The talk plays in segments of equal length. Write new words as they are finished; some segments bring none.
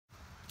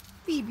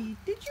Phoebe,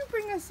 did you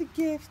bring us a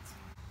gift?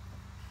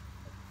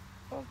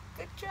 Well,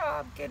 good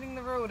job getting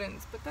the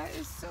rodents, but that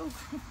is so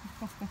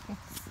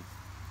gross.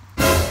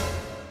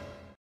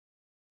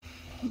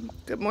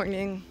 Good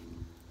morning.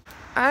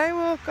 I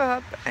woke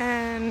up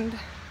and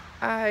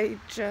I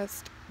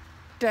just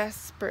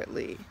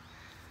desperately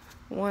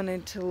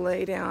wanted to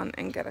lay down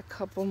and get a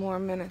couple more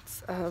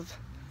minutes of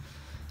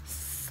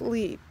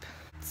sleep.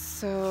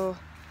 So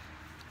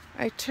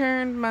I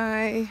turned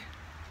my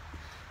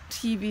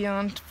TV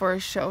on for a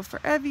show for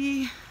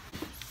Evie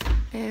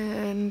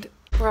and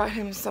brought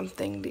him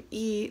something to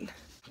eat,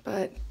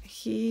 but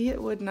he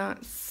would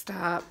not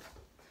stop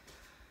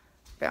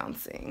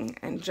bouncing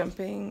and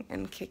jumping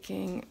and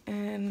kicking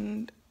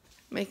and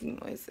making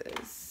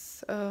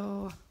noises.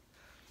 So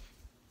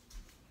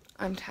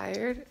I'm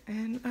tired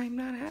and I'm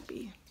not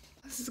happy.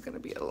 This is gonna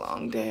be a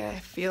long day, I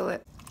feel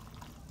it.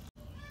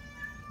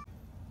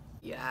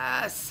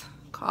 Yes,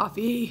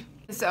 coffee.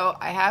 So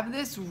I have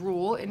this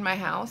rule in my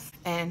house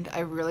and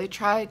I really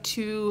try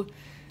to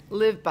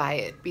live by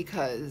it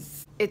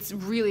because it's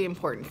really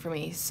important for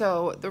me.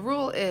 So the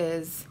rule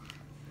is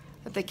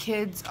that the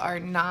kids are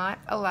not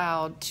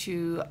allowed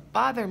to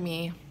bother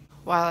me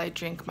while I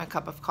drink my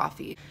cup of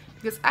coffee.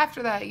 Because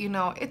after that, you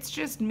know, it's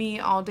just me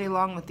all day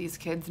long with these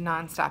kids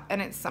nonstop,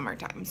 and it's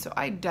summertime, so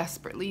I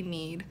desperately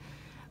need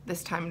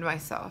this time to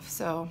myself.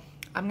 So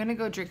I'm gonna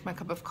go drink my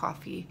cup of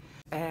coffee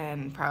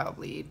and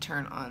probably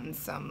turn on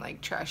some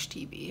like trash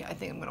TV. I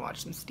think I'm gonna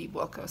watch some Steve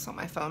Wilkos on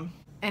my phone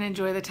and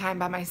enjoy the time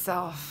by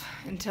myself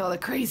until the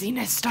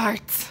craziness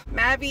starts.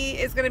 Mavi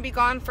is gonna be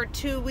gone for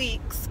 2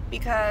 weeks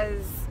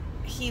because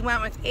he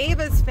went with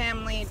Ava's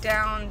family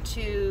down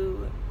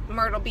to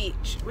Myrtle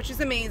Beach, which is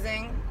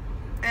amazing.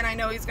 And I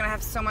know he's gonna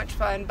have so much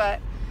fun, but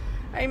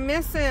I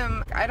miss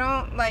him. I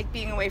don't like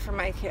being away from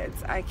my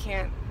kids. I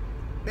can't.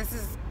 This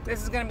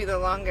is gonna be the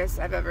longest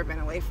I've ever been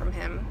away from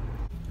him.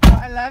 Oh,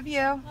 I love you.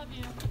 Love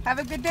you. Have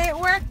a good day at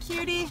work,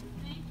 cutie.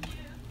 Thank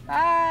you.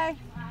 Bye.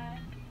 Bye.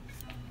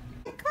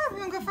 Come on, we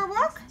wanna go for a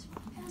walk?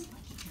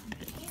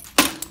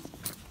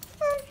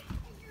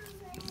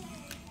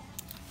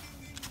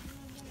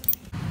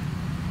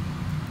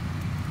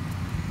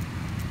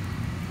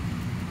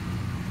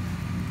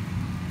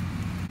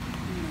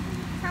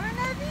 Come on,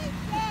 Evie.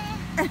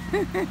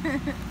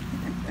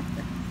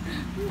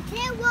 You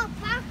can't walk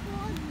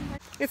backwards.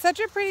 It's such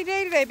a pretty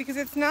day today because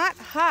it's not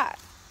hot.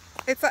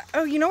 It's like,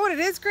 oh, you know what it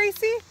is,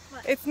 Gracie?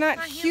 What? It's not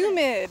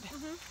humid.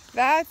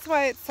 That's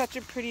why it's such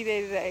a pretty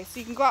day today. So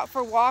you can go out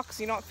for walks,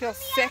 you don't feel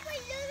sick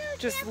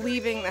just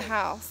leaving the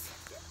house.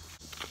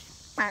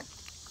 I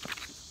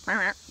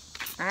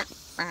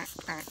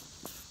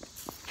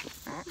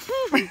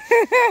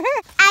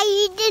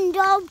eating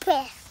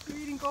goldfish. You're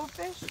eating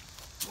goldfish?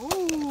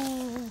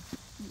 Ooh,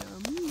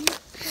 yummy.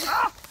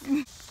 Ah!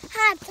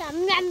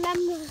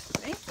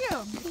 Thank you.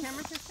 The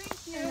camera says thank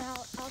you.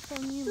 I'll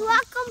film you. You're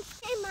welcome.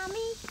 Hey,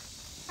 Mommy.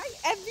 Hi,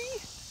 Evie.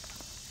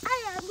 I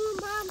love you,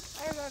 Mom.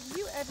 I love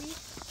you, Evie.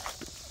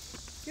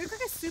 You look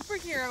like a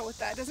superhero with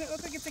that. Doesn't it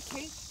look like it's a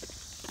cake?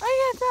 Oh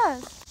yeah, it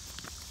does.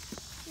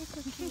 They look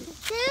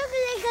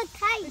like a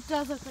kite. It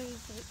does look like a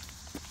cake.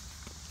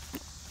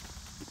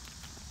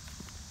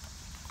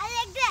 I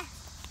like this.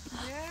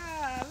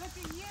 Yeah, look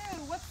at you.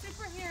 What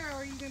superhero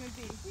are you going to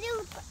be?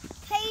 New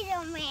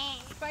Spider-Man.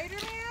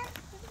 Spider-Man?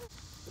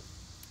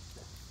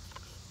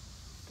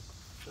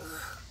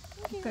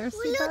 We're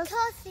Thirsty, little Buzz?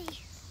 toasty.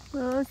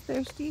 Lilla's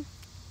thirsty.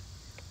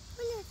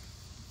 We're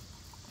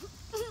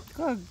little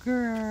Good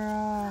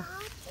girl.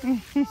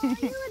 you were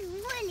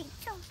really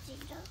toasty,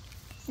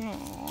 though.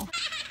 Aww.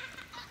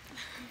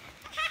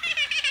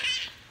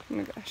 Oh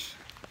my gosh.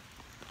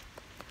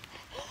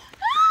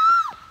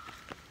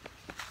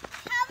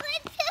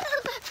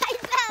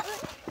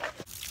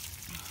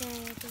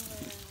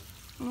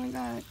 Oh my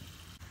god.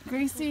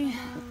 Gracie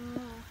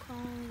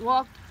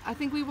I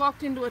think we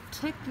walked into a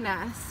tick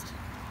nest.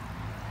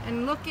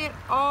 And look at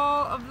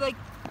all of like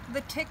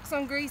the ticks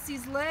on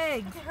Gracie's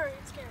legs. Okay, hurry,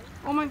 it's scary.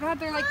 Oh my god,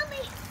 they're like,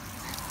 Mommy.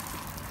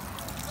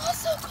 Oh,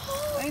 so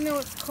cold. I know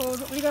it's cold,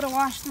 but we gotta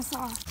wash this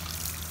off.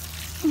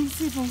 Let me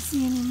see if I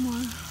see any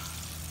more.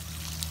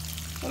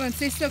 Hold on,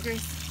 stay still,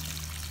 Grace.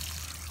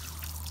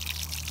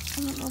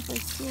 I don't know if I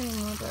see any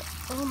more, but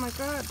oh my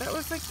god, that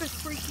was like the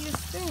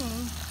freakiest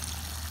thing.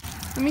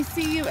 Let me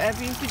see you,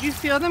 Evie. Did you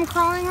feel them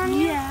crawling on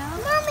you? Yeah.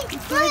 Mommy,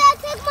 I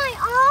take my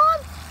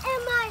arms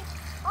and my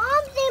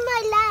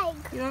leg.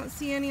 You don't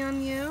see any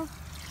on you?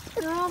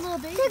 They're all little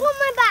babies. Take on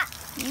my back.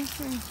 Let me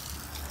see.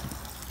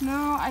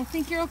 No, I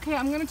think you're okay.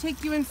 I'm gonna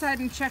take you inside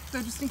and check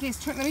though, just in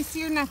case. Let me see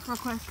your neck real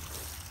quick.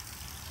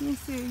 Let me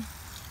see.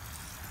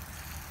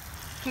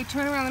 Okay,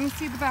 turn around. Let me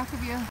see the back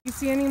of you. You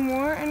see any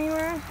more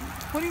anywhere?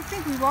 What do you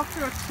think? We walked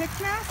through a tick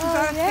nest? Is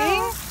that a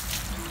thing?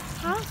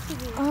 Has to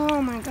be.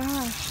 Oh my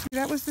gosh.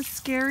 That was the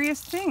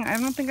scariest thing. I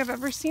don't think I've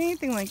ever seen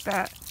anything like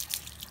that.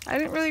 I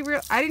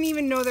didn't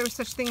even know there was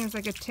such thing as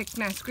like a tick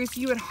nest.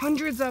 Gracie, you had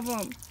hundreds of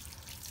them.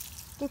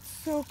 That's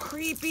so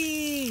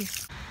creepy.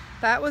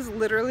 That was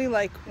literally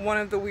like one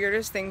of the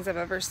weirdest things I've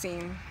ever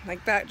seen.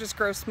 Like that just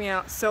grossed me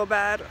out so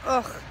bad.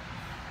 Ugh.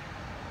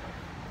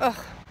 Ugh.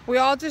 We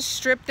all just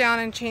stripped down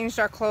and changed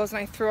our clothes, and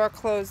I threw our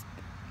clothes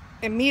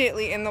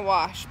immediately in the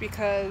wash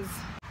because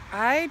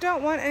I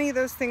don't want any of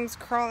those things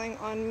crawling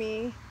on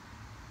me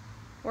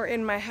or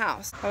in my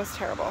house. That was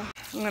terrible.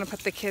 I'm gonna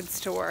put the kids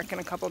to work in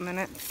a couple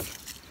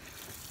minutes.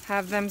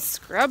 Have them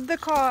scrub the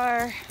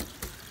car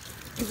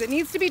because it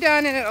needs to be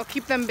done and it'll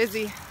keep them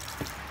busy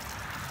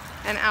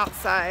and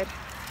outside.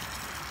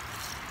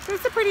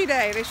 It's a pretty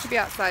day. They should be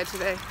outside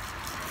today.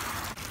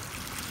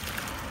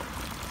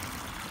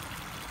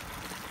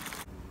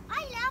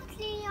 I love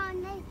cleaning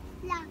on the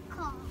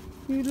car.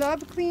 You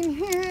love clean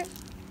hair?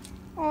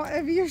 Oh,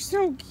 Evie, you're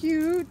so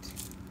cute.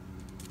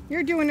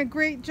 You're doing a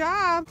great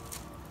job.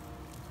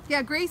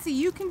 Yeah, Gracie,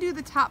 you can do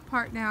the top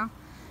part now.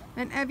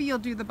 And Evie, you'll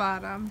do the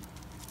bottom.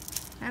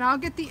 And I'll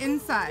get the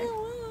inside.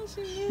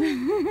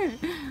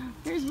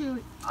 Here's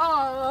Willie.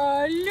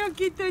 Oh,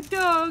 look at the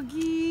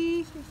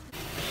doggy.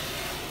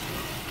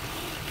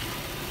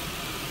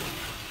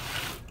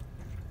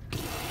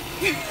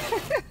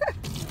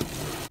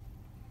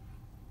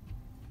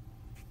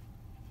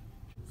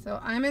 So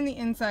I'm in the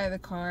inside of the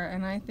car,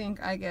 and I think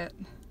I get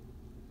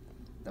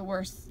the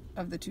worst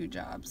of the two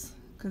jobs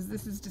because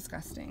this is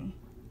disgusting.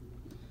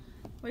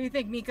 What do you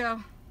think,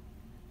 Nico?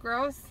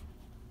 Gross?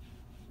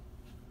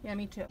 Yeah,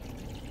 me too.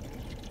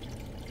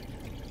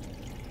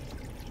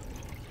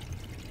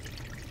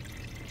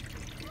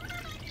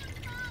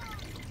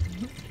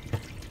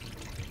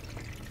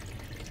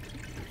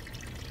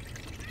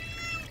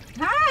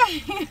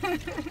 Hi!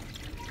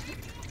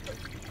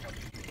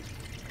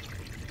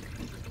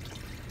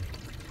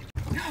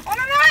 Oh no,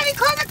 no, Ivy,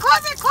 close it,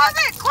 close it, close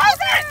it, close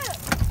it!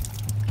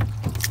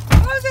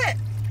 Close it!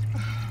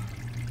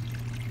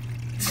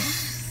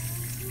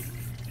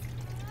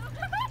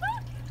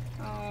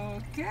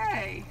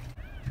 Okay.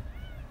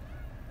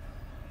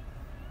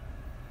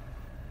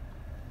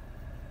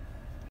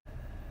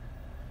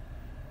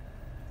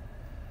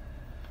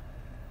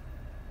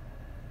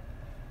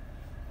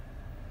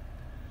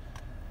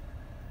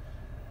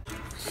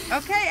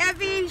 Okay,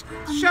 Evie,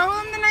 show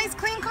them the nice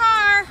clean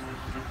car.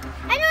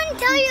 I don't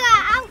tell you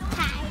our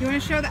outside. You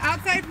want to show the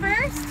outside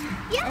first?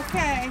 Yeah.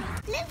 Okay.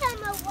 Listen,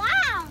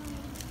 wow.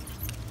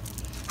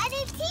 I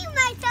didn't see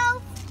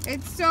myself.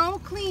 It's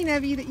so clean,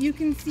 Evie, that you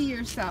can see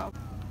yourself.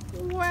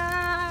 Wow.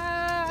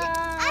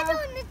 I don't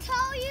want to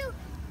tell you.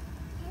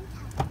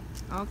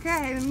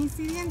 Okay, let me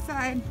see the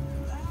inside.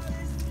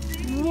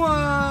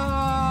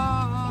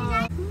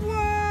 Whoa.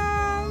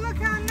 Whoa, look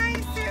how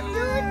nice it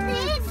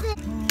looks.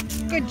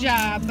 Good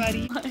job,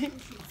 buddy.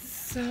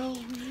 So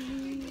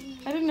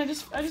I didn't. I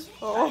just squeezed really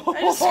hard.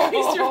 I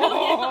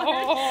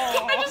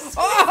just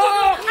squeezed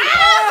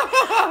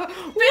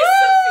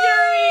Fist of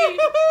fury.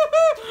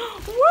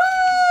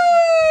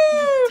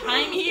 Woo!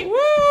 Tiny. Woo!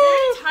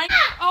 Very tiny.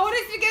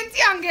 Oldest against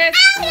youngest.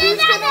 Who's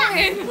gonna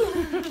win?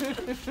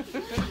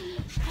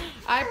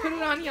 I put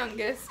it on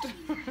youngest.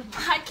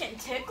 I can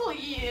tickle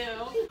you.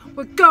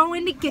 We're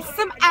going to get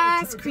some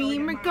ice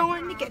cream. We're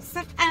going to get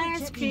some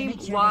ice cream.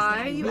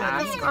 Why, you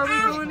ask? Are we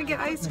going to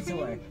get ice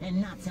cream?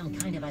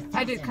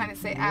 I did kind of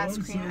say ice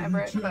cream,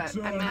 Everett, but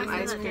I meant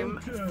ice cream.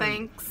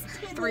 Thanks,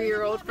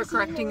 3-year-old, for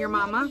correcting your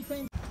mama.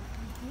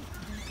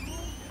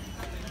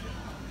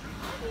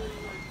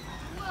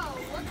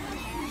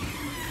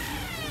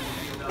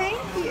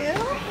 Thank you.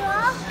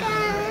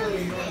 Welcome.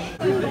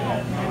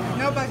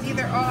 No, Buggy,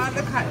 they're all out of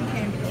the cotton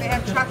candy. They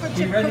have chocolate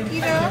chip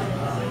cookie dough.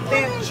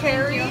 They have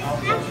cherry. You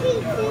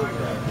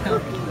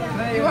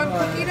want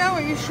cookie dough?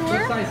 Are you sure? You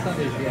can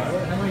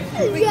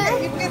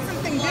get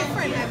something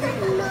different,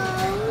 Evie. No.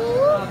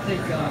 I'll take,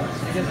 I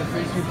guess a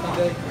free scoop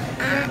sundae. You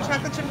want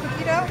chocolate chip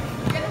cookie dough?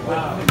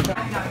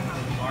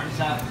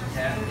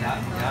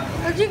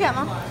 What'd you get,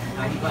 Mom?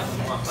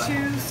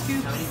 2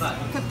 scoops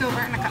flipped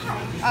over in a cup.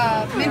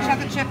 Mint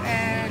chocolate chip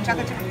and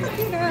chocolate chip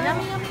cookie dough.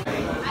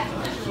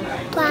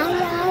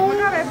 Oh my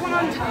god, I have one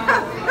on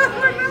top.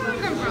 Where did that one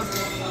come from?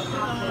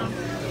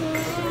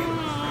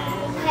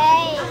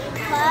 Hey,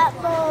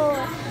 purple.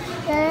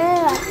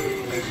 Yeah.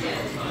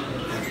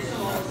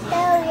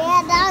 Oh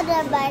yeah, that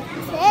was my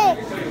trick.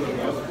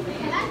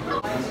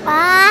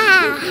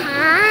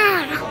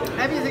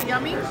 Ah. Evie, is it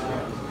yummy?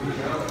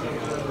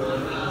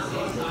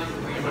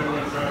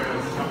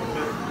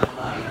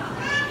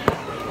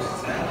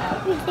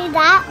 You see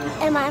that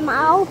in my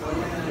mouth?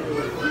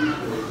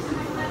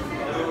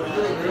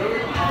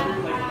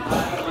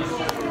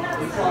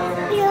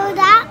 You hear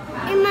that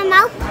in my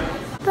mouth?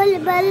 Bully,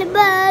 bully,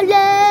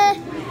 bully.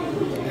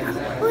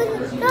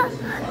 Potato!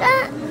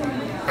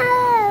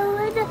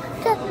 Look! A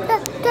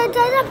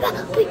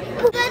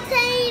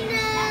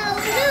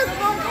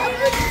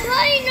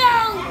potato!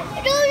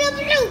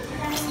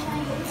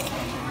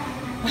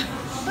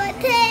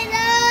 Potato!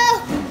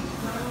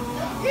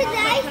 Look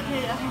guys!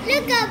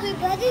 Look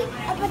everybody! A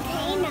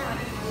potato!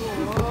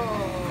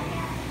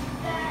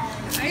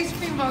 An ice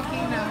cream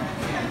volcano.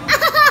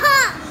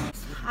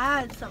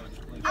 Had some.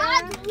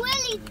 I was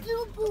really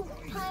super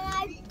when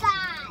I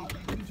died.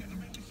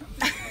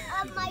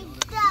 On my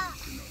death.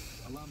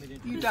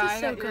 You died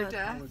so at your good.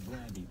 death.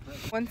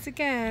 Once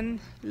again,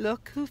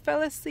 look who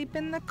fell asleep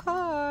in the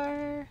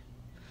car.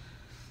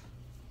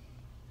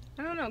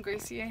 I don't know,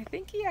 Gracie. I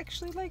think he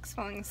actually likes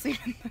falling asleep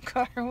in the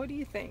car. What do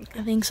you think?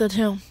 I think so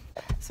too.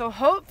 So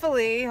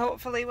hopefully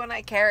when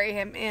I carry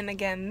him in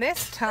again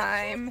this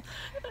time,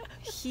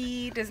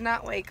 he does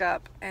not wake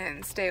up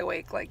and stay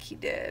awake like he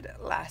did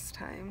last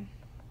time.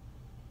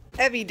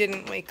 Evie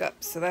didn't wake up,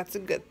 so that's a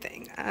good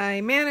thing.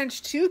 I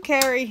managed to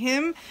carry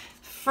him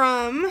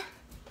from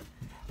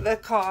the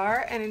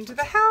car and into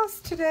the house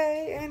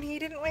today, and he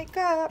didn't wake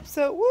up,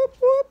 so whoop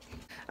whoop.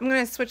 I'm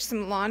gonna switch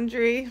some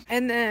laundry,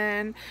 and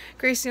then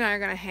Gracie and I are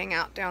gonna hang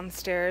out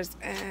downstairs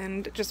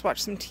and just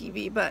watch some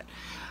TV, but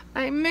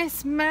I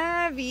miss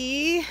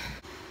Mavi.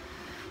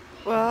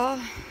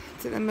 Well,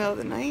 it's in the middle of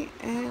the night,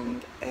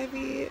 and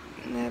Evie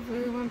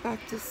never went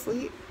back to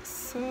sleep,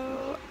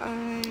 so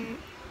I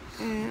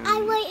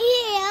will eat.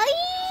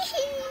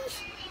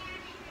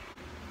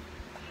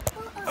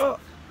 Oh.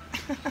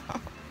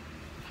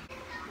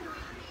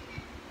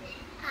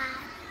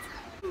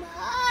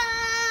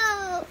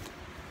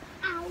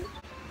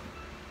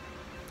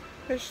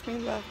 Wish me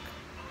luck.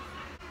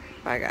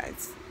 Bye,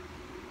 guys.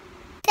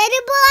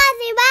 Teddy boy,